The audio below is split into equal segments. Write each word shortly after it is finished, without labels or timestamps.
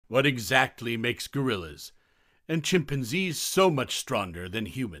What exactly makes gorillas and chimpanzees so much stronger than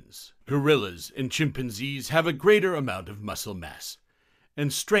humans? Gorillas and chimpanzees have a greater amount of muscle mass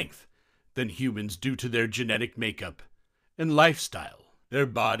and strength than humans due to their genetic makeup and lifestyle. Their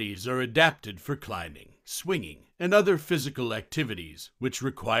bodies are adapted for climbing, swinging, and other physical activities which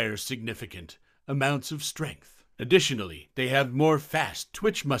require significant amounts of strength. Additionally, they have more fast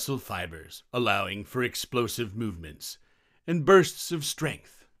twitch muscle fibers, allowing for explosive movements and bursts of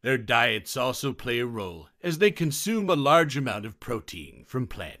strength. Their diets also play a role, as they consume a large amount of protein from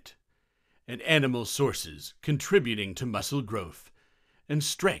plant and animal sources, contributing to muscle growth and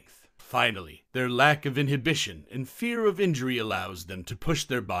strength. Finally, their lack of inhibition and fear of injury allows them to push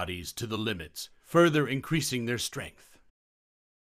their bodies to the limits, further increasing their strength.